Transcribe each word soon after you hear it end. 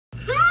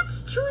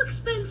That's too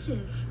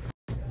expensive.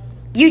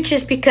 You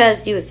just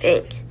because you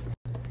think.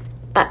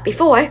 But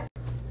before,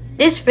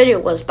 this video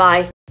was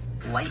by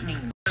Lightning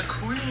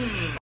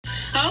McQueen.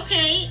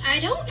 Okay, I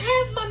don't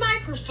have my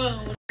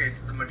microphone. Okay,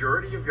 so the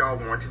majority of y'all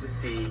wanted to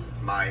see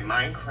my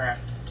Minecraft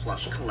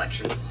plush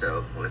collection,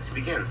 so let's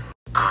begin.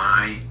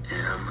 I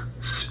am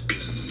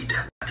Speed.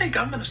 I think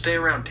I'm gonna stay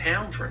around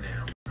town for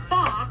now.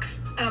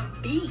 Fox, a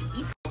bee.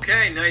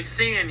 Okay, nice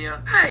seeing you.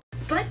 Hey!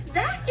 But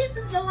that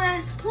isn't the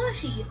last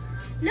plushie.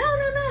 No.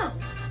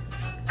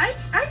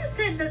 I just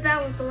said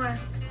that was the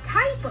last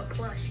type of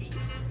plushie.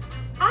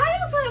 I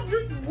also have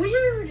this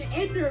weird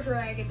Ender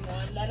Dragon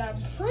one that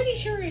I'm pretty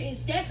sure is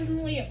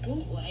definitely a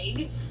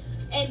bootleg.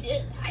 And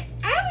I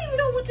don't even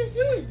know what this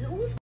is.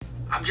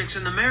 Objects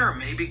in the mirror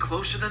may be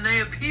closer than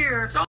they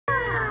appear. So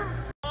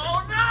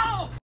oh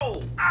no!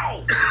 Oh,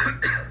 ow!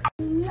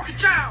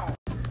 Ka-chow!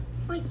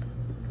 Wait,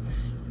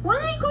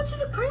 want I go to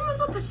the cream of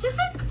the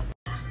Pacific?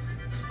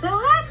 So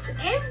that's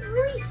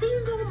every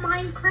single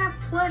Minecraft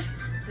plush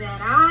that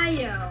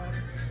I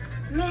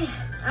own. Man,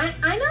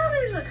 I know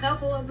there's a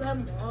couple of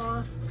them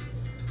lost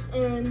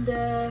and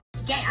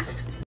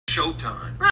gassed. Showtime.